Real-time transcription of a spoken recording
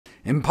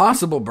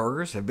Impossible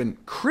burgers have been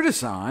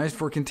criticized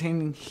for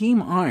containing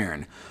heme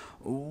iron.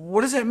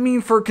 What does that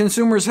mean for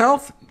consumers'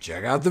 health?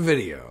 Check out the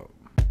video.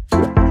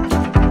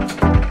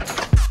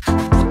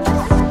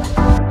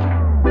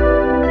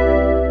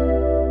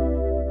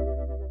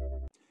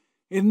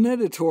 In an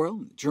editorial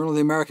in the Journal of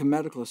the American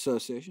Medical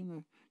Association,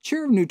 the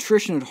chair of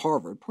nutrition at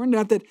Harvard pointed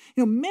out that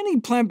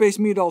many plant-based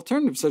meat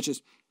alternatives, such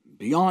as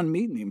Beyond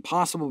Meat and the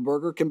Impossible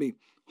Burger, can be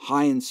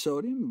high in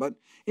sodium, but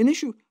an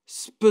issue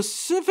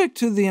specific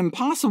to the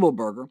Impossible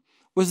Burger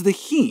was the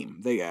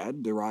heme they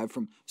add, derived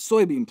from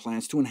soybean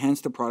plants, to enhance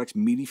the product's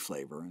meaty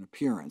flavor and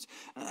appearance.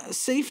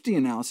 Safety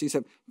analyses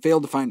have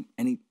failed to find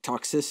any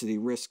toxicity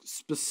risks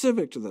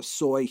specific to the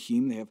soy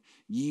heme they have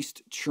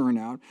yeast churn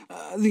out.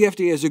 The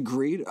FDA has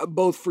agreed,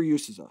 both for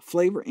use as a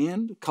flavor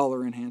and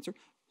color enhancer,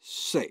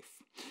 safe.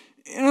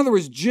 In other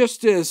words,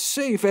 just as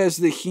safe as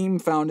the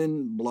heme found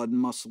in blood,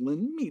 muscle,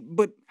 and meat.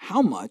 But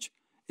how much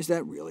is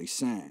that really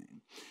saying?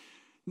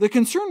 The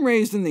concern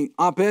raised in the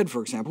op-ed,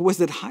 for example, was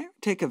that higher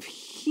intake of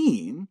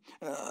heme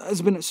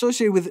has been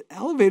associated with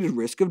elevated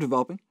risk of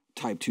developing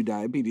type 2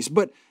 diabetes,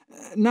 but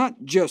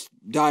not just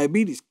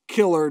diabetes,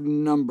 killer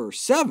number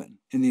 7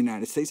 in the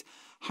United States.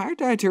 Higher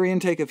dietary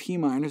intake of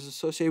heme iron is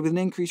associated with an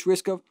increased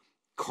risk of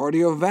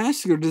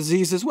cardiovascular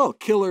disease as well,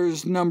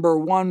 killers number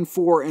 1,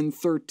 4, and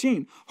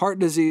 13, heart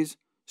disease,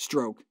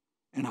 stroke,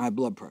 and high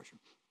blood pressure.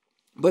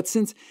 But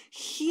since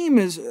heme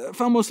is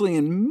found mostly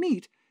in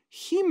meat,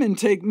 heme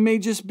intake may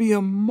just be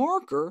a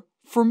marker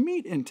for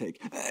meat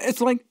intake. It's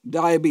like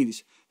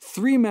diabetes.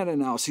 3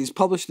 meta-analyses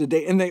published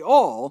today, and they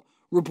all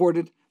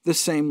reported the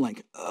same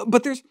link.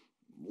 But there's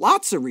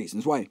lots of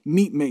reasons why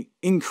meat may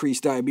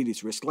increase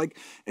diabetes risk, like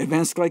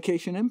advanced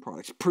glycation end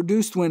products,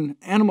 produced when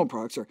animal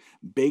products are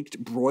baked,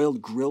 broiled,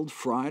 grilled,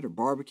 fried, or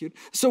barbecued.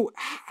 So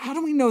how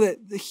do we know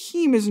that the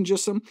heme isn't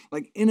just some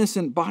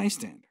innocent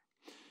bystander?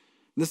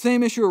 The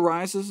same issue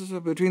arises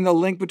between the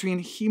link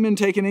between heme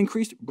intake and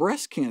increased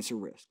breast cancer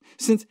risk.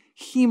 Since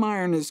heme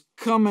iron is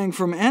coming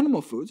from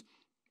animal foods,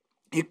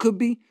 it could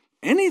be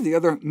any of the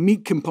other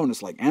meat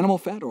components like animal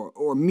fat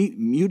or meat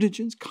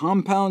mutagens,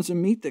 compounds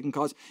in meat that can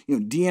cause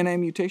DNA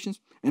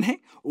mutations. And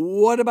hey,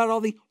 what about all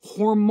the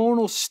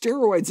hormonal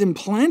steroids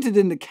implanted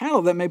into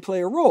cattle that may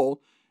play a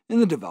role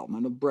in the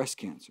development of breast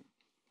cancer?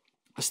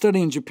 A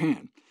study in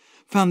Japan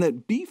found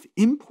that beef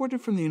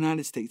imported from the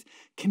United States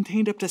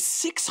contained up to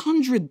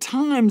 600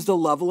 times the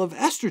level of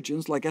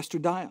estrogens like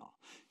estradiol.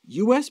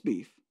 U.S.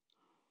 beef,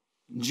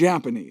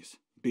 Japanese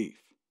beef.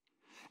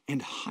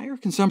 And higher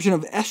consumption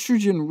of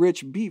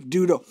estrogen-rich beef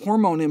due to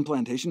hormone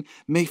implantation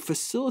may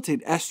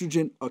facilitate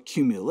estrogen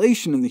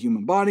accumulation in the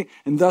human body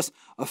and thus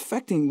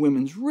affecting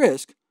women's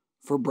risk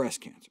for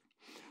breast cancer.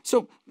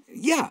 So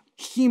yeah,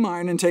 heme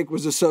iron intake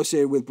was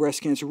associated with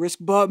breast cancer risk,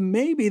 but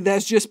maybe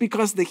that's just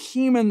because the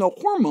heme and the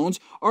hormones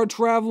are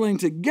traveling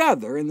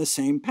together in the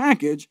same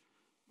package,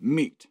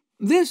 meat.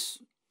 This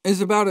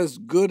is about as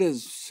good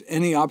as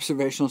any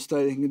observational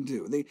study can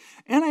do. The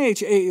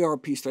NIH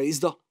AARP study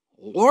is the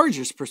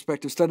largest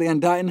prospective study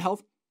on diet and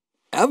health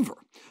ever,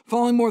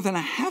 following more than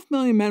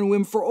 500,000 men and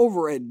women for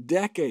over a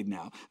decade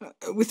now.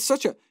 With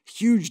such a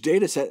huge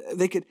data set,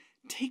 they could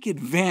take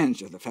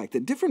advantage of the fact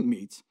that different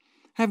meats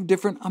have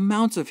different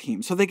amounts of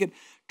heme, so they could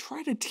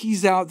try to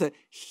tease out the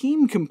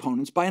heme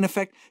components by, in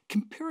effect,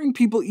 comparing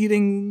people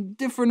eating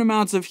different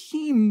amounts of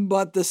heme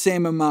but the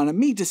same amount of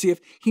meat to see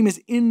if heme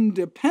is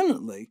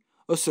independently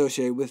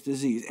associated with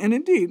disease. And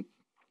indeed,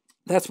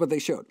 that's what they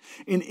showed.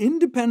 An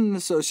independent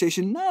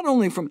association not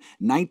only from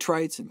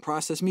nitrites and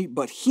processed meat,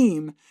 but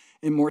heme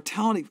and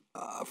mortality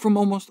from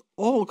almost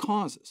all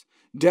causes.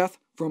 Death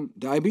from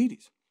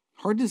diabetes,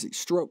 heart disease,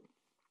 stroke,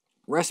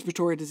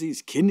 respiratory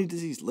disease, kidney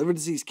disease, liver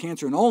disease,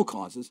 cancer, and all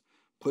causes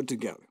put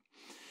together.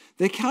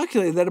 They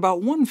calculated that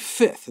about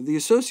 1/5 of the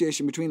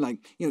association between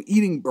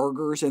eating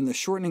burgers and the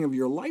shortening of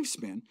your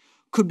lifespan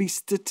could be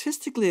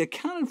statistically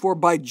accounted for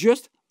by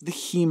just the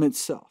heme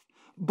itself.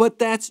 But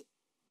that's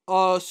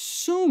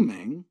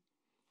assuming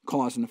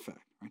cause and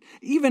effect. Right?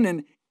 Even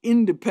an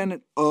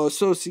independent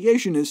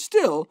association is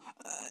still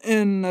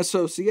an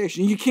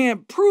association. You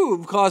can't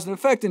prove cause and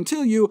effect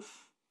until you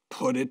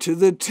put it to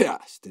the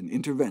test in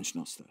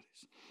interventional studies.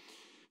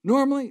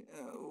 Normally,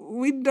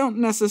 we don't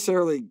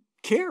necessarily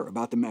care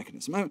about the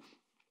mechanism.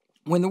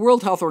 When the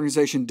World Health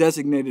Organization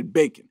designated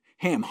bacon,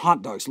 ham,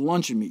 hot dogs,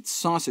 luncheon meat,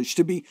 sausage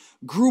to be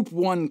Group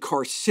 1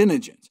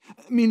 carcinogens,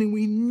 meaning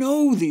we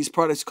know these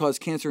products cause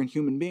cancer in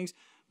human beings,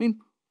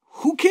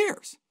 who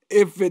cares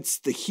if it's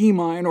the heme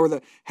iron or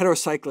the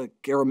heterocyclic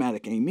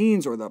aromatic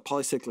amines or the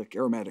polycyclic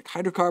aromatic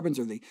hydrocarbons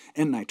or the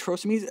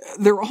N-nitrosamines?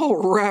 They're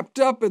all wrapped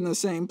up in the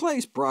same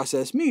place,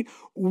 processed meat,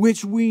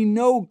 which we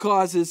know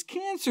causes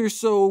cancer,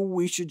 so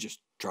we should just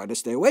try to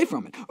stay away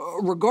from it,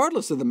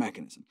 regardless of the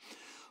mechanism.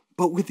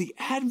 But with the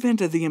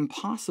advent of the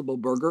Impossible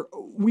Burger,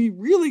 we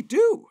really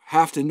do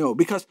have to know,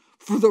 because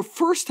for the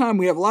first time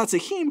we have lots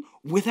of heme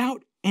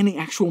without any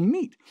actual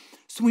meat.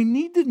 So we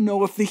need to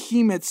know if the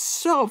heme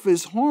itself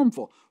is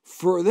harmful.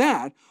 For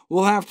that,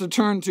 we'll have to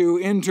turn to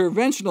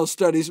interventional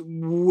studies,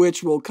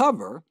 which we'll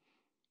cover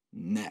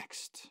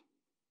next.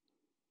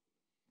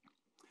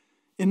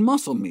 In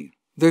muscle meat,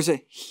 there's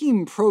a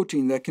heme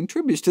protein that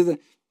contributes to the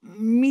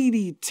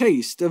meaty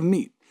taste of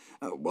meat.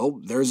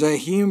 Well, there's a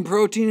heme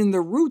protein in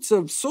the roots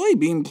of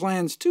soybean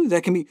plants, too,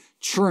 that can be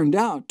churned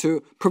out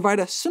to provide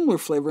a similar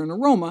flavor and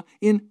aroma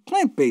in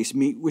plant-based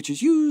meat, which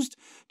is used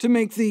to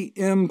make the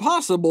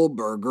impossible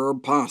burger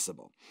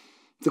possible.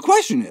 The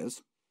question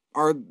is,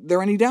 are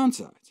there any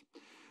downsides?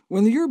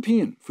 When the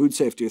European Food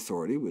Safety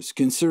Authority was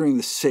considering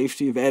the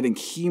safety of adding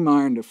heme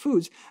iron to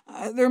foods,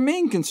 their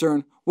main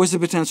concern was the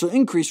potential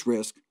increased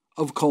risk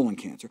of colon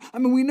cancer.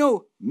 We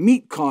know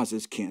meat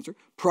causes cancer.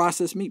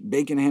 Processed meat,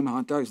 bacon, ham,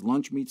 hot dogs,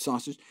 lunch meat,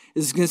 sausage,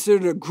 is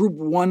considered a Group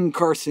 1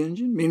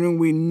 carcinogen, meaning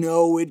we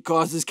know it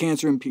causes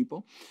cancer in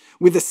people,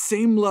 with the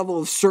same level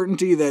of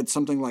certainty that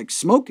something like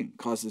smoking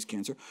causes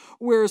cancer,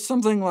 whereas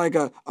something like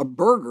a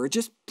burger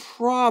just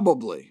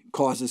probably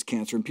causes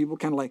cancer in people,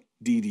 kind of like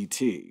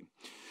DDT.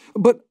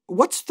 But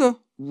what's the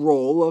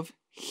role of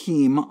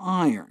heme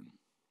iron?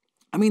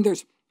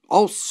 There's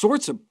all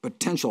sorts of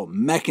potential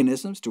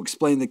mechanisms to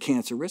explain the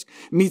cancer risk.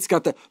 Meat's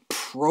got the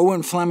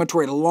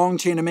pro-inflammatory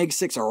long-chain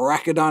omega-6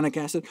 arachidonic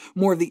acid,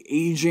 more of the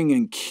aging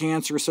and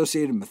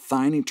cancer-associated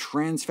methionine,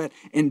 trans fat,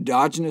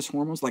 endogenous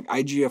hormones like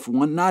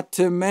IGF-1, not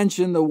to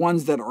mention the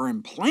ones that are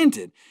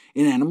implanted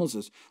in animals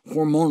as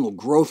hormonal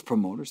growth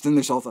promoters. Then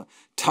there's all the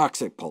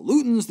toxic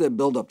pollutants that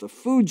build up the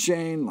food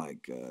chain,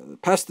 like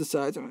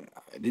pesticides.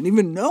 I didn't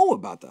even know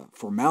about the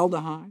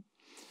formaldehyde.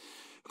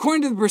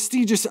 According to the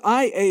prestigious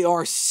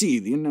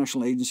IARC, the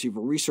International Agency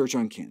for Research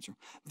on Cancer,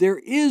 there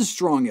is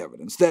strong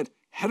evidence that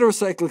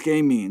heterocyclic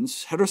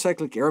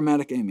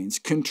aromatic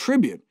amines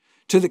contribute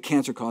to the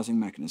cancer-causing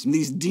mechanism.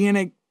 These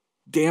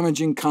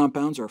DNA-damaging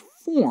compounds are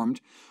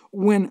formed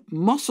when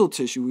muscle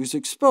tissue is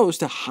exposed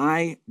to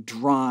high,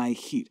 dry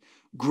heat,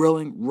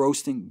 grilling,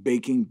 roasting,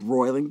 baking,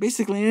 broiling,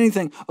 basically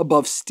anything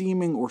above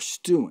steaming or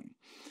stewing.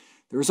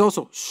 There is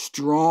also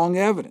strong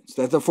evidence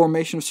that the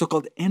formation of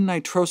so-called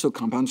N-nitroso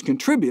compounds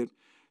contribute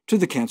to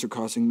the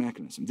cancer-causing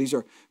mechanism. These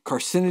are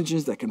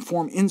carcinogens that can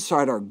form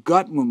inside our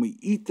gut when we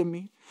eat the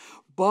meat,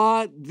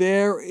 but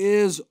there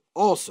is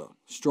also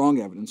strong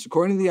evidence,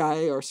 according to the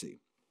IARC,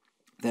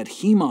 that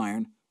heme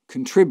iron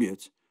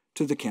contributes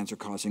to the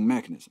cancer-causing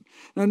mechanism.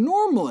 Now,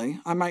 normally,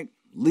 I might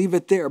leave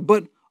it there,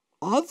 but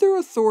other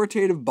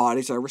authoritative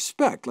bodies I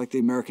respect, like the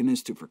American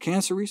Institute for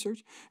Cancer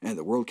Research and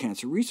the World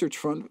Cancer Research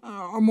Fund,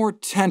 are more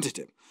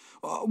tentative.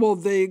 While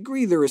they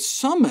agree there is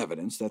some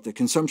evidence that the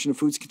consumption of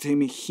foods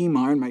containing heme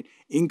iron might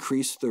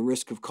increase the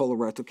risk of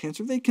colorectal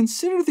cancer, they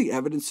consider the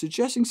evidence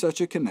suggesting such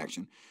a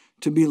connection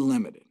to be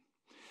limited.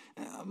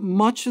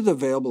 Much of the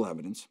available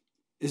evidence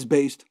is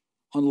based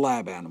on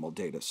lab animal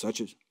data,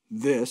 such as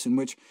this, in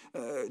which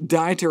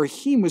dietary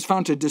heme was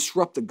found to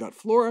disrupt the gut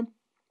flora,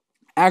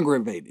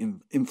 aggravate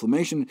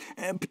inflammation,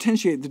 and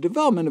potentiate the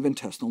development of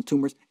intestinal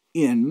tumors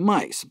in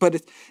mice.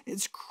 But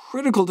it's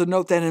critical to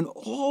note that in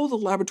all the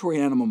laboratory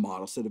animal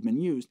models that have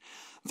been used,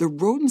 the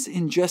rodents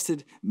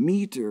ingested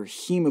meat or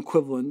heme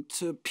equivalent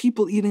to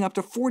people eating up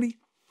to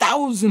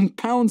 40,000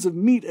 pounds of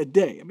meat a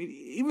day.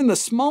 Even the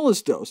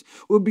smallest dose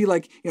would be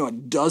like a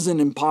dozen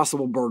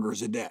Impossible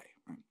Burgers a day.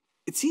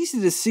 It's easy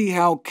to see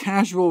how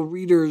casual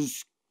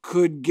readers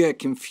could get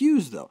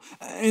confused, though.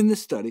 In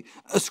this study,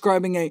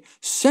 ascribing a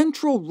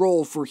central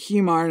role for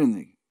heme iron in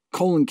the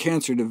colon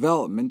cancer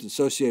development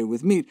associated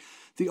with meat,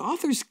 the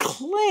authors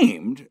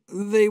claimed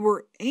they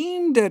were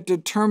aimed at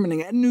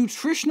determining at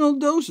nutritional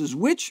doses,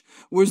 which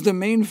was the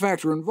main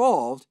factor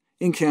involved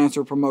in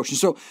cancer promotion.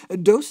 So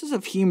doses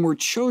of heme were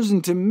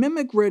chosen to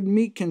mimic red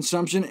meat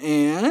consumption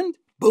and,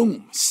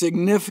 boom,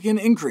 significant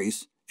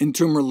increase in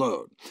tumor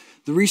load.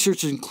 The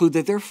researchers conclude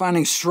that their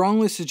findings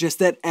strongly suggest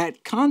that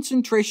at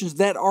concentrations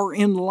that are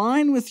in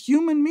line with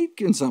human meat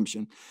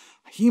consumption,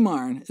 heme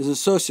iron is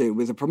associated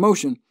with the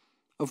promotion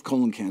of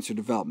colon cancer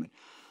development.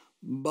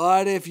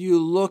 But if you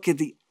look at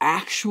the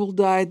actual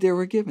diet they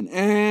were given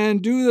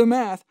and do the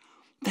math,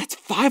 that's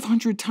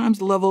 500 times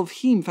the level of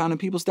heme found in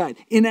people's diet,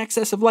 in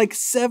excess of like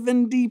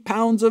 70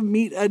 pounds of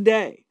meat a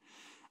day.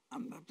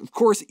 Of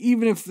course,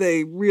 even if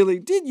they really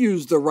did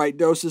use the right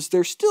doses,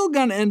 they're still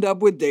going to end up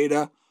with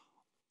data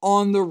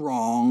on the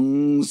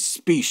wrong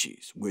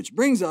species, which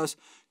brings us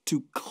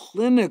to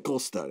clinical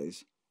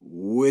studies,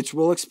 which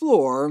we'll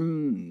explore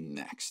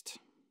next.